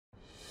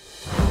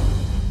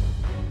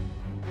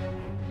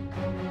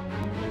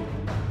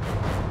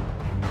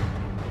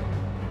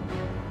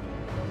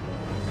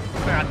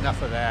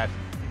enough of that.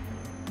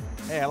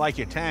 Hey, I like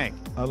your tank.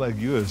 I like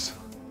yours.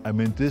 I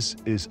mean, this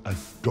is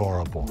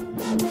adorable.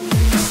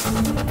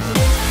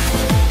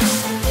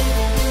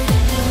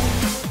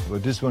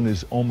 But this one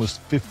is almost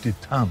 50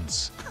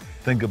 tons.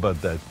 Think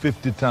about that,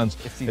 50 tons.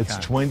 50 it's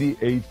tons.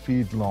 28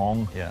 feet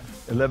long, Yeah.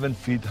 11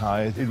 feet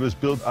high. It was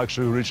built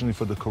actually originally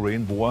for the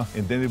Korean War,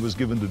 and then it was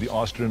given to the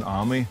Austrian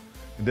Army.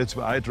 And that's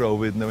where I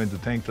drove it, and I went to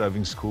tank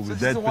driving school. So with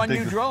this is that the one you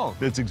particular- drove?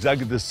 That's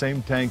exactly the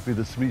same tank with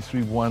a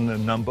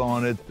 331 number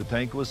on it. The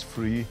tank was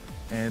free,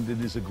 and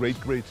it is a great,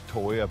 great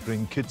toy. I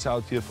bring kids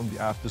out here from the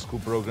after-school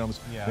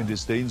programs. Yeah. When they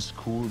stay in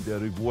school, their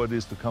reward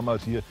is to come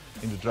out here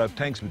and to drive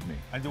tanks with me.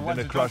 And the Then ones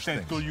I that don't crush stay in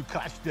things. school, you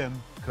crush them.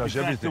 Crush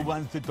You everything. the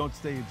ones that don't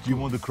stay in Do you school.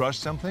 want to crush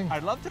something?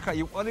 I'd love to crush.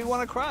 What do you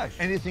want to crush?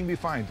 Anything we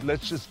find.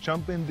 Let's just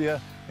jump in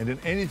there, and then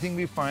anything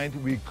we find,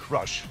 we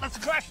crush. Let's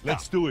crush stuff.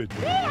 Let's do it.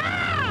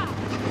 Yeah!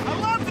 I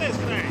love this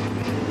thing.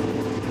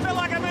 I feel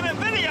like I'm in a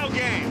video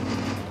game.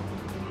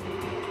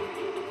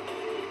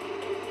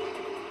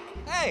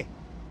 Hey,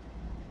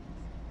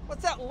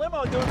 what's that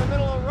limo doing in the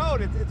middle of the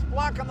road? It's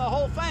blocking the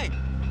whole thing.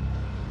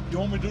 You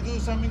want me to do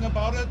something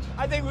about it?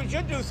 I think we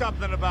should do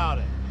something about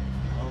it.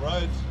 All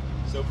right,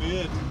 so be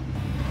it.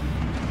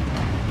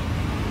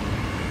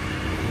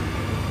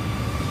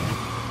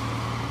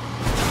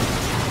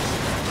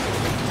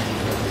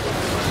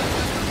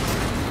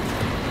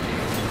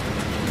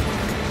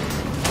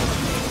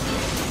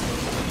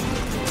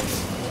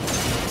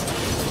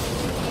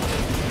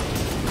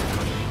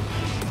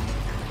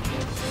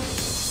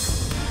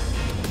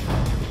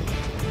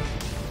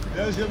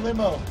 There's your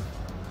limo.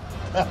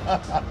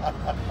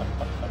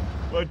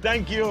 Well,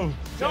 thank you.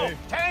 No,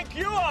 thank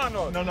you,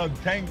 Arnold. No,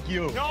 thank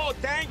you. No,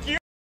 thank you.